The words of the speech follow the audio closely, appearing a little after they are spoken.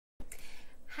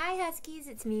Hi Huskies,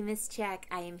 it's me, Miss Check.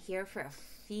 I am here for a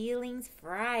Feelings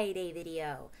Friday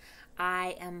video.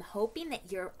 I am hoping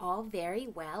that you're all very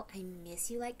well. I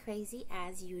miss you like crazy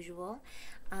as usual,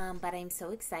 but I'm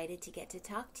so excited to get to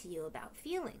talk to you about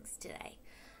feelings today.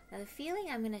 Now, the feeling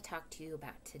I'm going to talk to you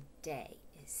about today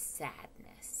is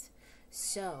sadness.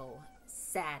 So,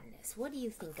 sadness. What do you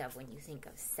think of when you think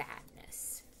of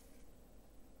sadness?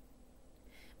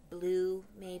 Blue,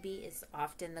 maybe, is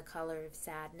often the color of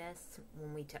sadness.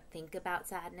 When we think about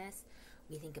sadness,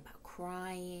 we think about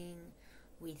crying.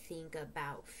 We think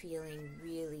about feeling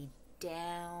really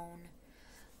down.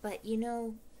 But you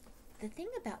know, the thing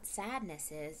about sadness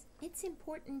is it's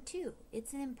important too.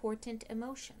 It's an important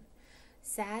emotion.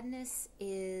 Sadness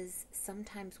is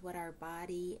sometimes what our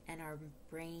body and our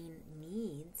brain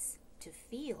needs to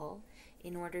feel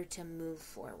in order to move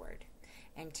forward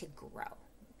and to grow.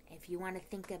 If you want to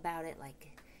think about it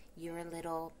like you're a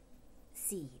little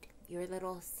seed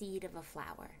of a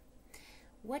flower,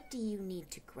 what do you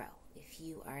need to grow if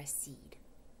you are a seed?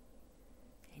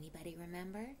 Anybody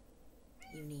remember?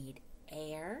 You need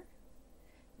air,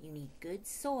 you need good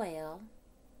soil,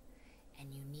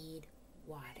 and you need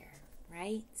water,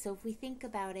 right? So if we think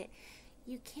about it,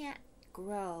 you can't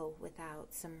grow without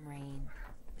some rain,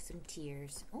 some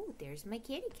tears. Oh, there's my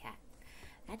kitty cat.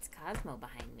 That's Cosmo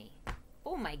behind me.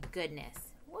 Oh my goodness,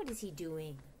 what is he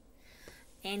doing?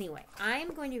 Anyway,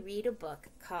 I'm going to read a book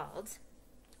called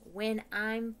When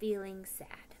I'm Feeling Sad.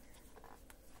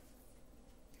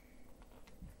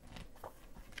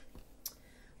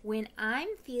 When I'm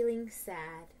feeling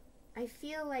sad, I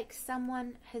feel like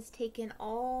someone has taken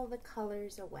all the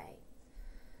colors away,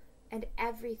 and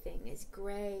everything is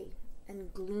gray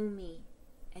and gloomy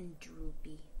and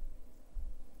droopy.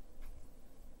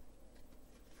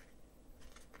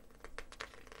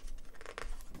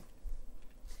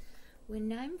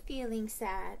 When I'm feeling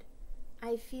sad,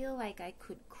 I feel like I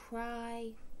could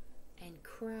cry and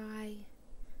cry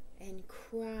and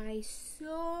cry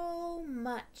so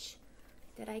much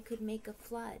that I could make a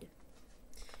flood.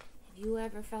 Have you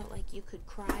ever felt like you could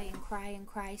cry and cry and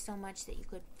cry so much that you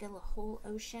could fill a whole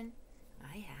ocean?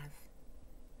 I have.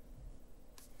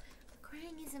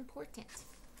 Crying is important.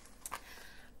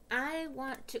 I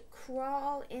want to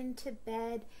crawl into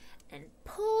bed and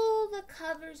pull the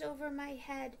covers over my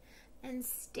head and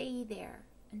stay there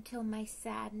until my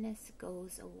sadness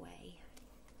goes away.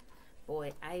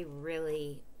 Boy, I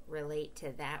really relate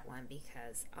to that one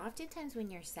because oftentimes when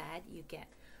you're sad, you get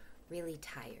really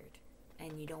tired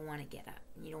and you don't want to get up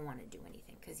and you don't want to do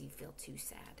anything because you feel too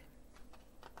sad.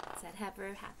 Has that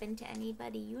ever happened to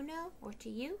anybody you know or to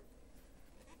you?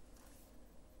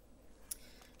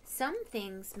 Some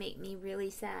things make me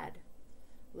really sad,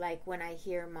 like when I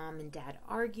hear mom and dad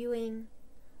arguing,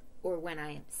 or when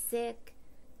I am sick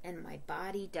and my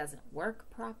body doesn't work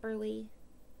properly,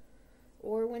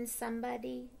 or when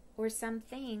somebody or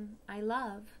something I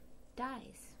love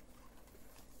dies.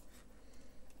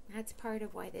 That's part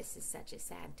of why this is such a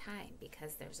sad time,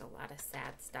 because there's a lot of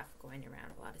sad stuff going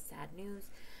around, a lot of sad news,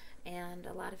 and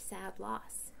a lot of sad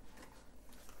loss.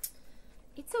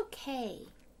 It's okay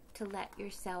to let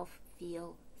yourself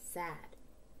feel sad,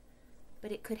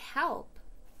 but it could help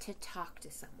to talk to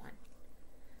someone.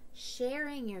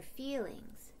 Sharing your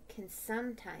feelings can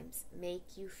sometimes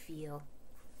make you feel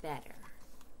better.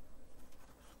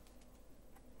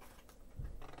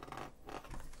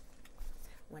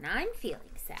 When I'm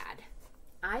feeling sad,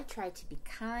 I try to be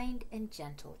kind and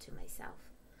gentle to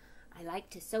myself. I like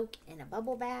to soak in a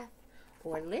bubble bath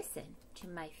or listen to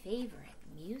my favorite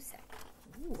music.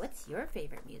 Ooh, what's your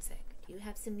favorite music? Do you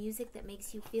have some music that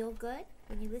makes you feel good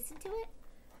when you listen to it?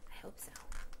 I hope so.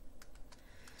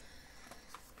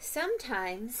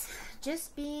 Sometimes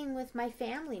just being with my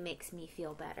family makes me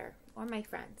feel better, or my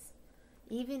friends,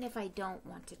 even if I don't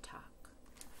want to talk.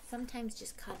 Sometimes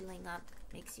just cuddling up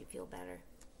makes you feel better.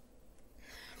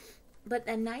 But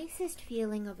the nicest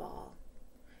feeling of all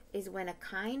is when a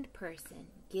kind person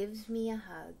gives me a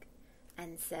hug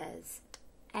and says,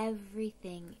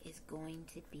 everything is going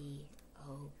to be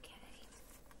okay.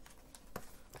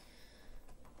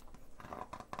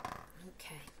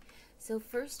 Okay, so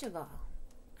first of all,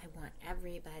 I want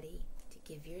everybody to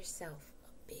give yourself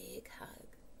a big hug.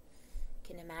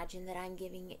 You can imagine that I'm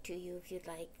giving it to you if you'd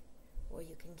like, or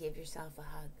you can give yourself a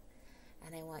hug.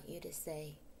 And I want you to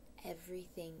say,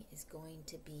 everything is going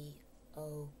to be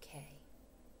okay.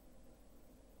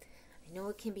 I know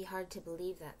it can be hard to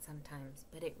believe that sometimes,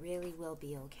 but it really will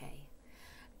be okay.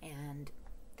 And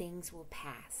things will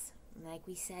pass. Like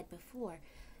we said before,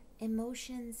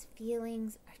 emotions,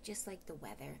 feelings are just like the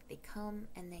weather. They come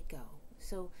and they go.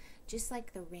 So just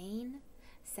like the rain,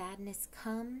 sadness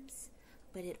comes,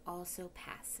 but it also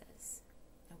passes.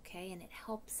 Okay, and it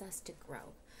helps us to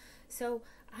grow. So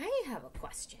I have a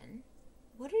question.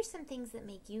 What are some things that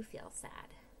make you feel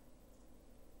sad?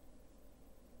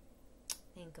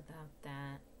 Think about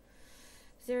that.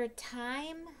 Is there a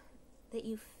time that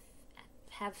you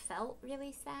have felt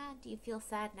really sad? Do you feel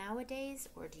sad nowadays,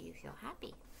 or do you feel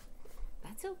happy?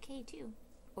 That's okay too.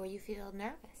 Or you feel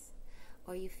nervous,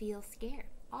 or you feel scared.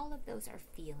 All of those are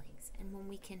feelings. And when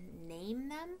we can name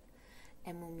them,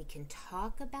 and when we can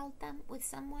talk about them with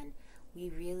someone, we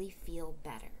really feel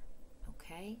better.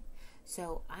 Okay?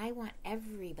 So I want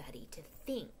everybody to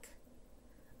think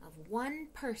of one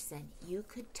person you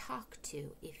could talk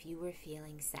to if you were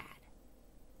feeling sad.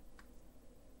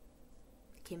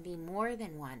 It can be more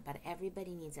than one, but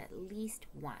everybody needs at least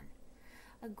one.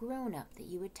 A grown-up that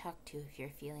you would talk to if you're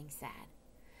feeling sad.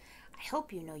 I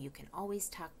hope you know you can always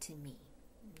talk to me.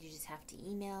 You just have to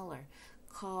email or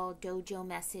call, dojo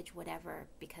message, whatever,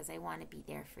 because I want to be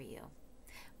there for you.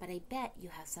 But I bet you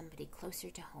have somebody closer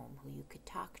to home who you could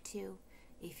talk to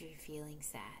if you're feeling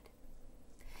sad.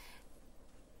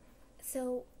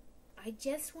 So I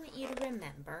just want you to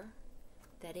remember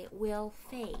that it will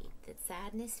fade, that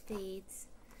sadness fades.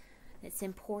 It's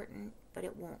important, but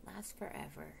it won't last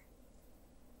forever.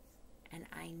 And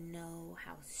I know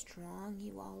how strong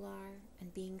you all are,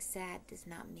 and being sad does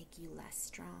not make you less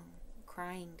strong.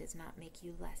 Crying does not make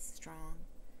you less strong.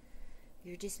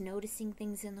 You're just noticing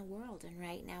things in the world, and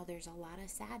right now there's a lot of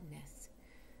sadness.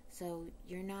 So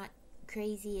you're not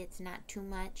crazy, it's not too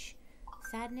much.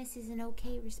 Sadness is an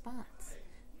okay response,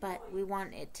 but we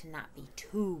want it to not be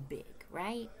too big,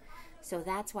 right? So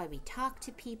that's why we talk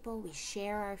to people, we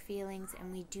share our feelings,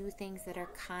 and we do things that are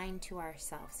kind to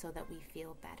ourselves so that we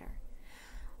feel better.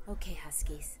 Okay,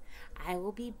 Huskies, I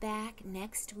will be back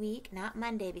next week, not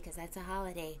Monday because that's a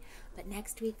holiday, but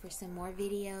next week for some more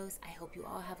videos. I hope you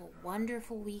all have a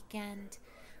wonderful weekend.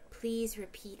 Please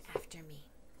repeat after me.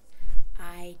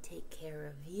 I take care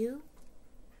of you.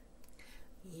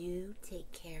 You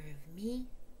take care of me.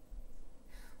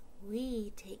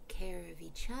 We take care of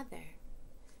each other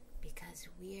because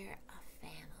we're a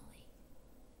family.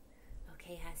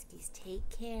 Okay, Huskies, take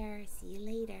care. See you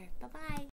later. Bye-bye.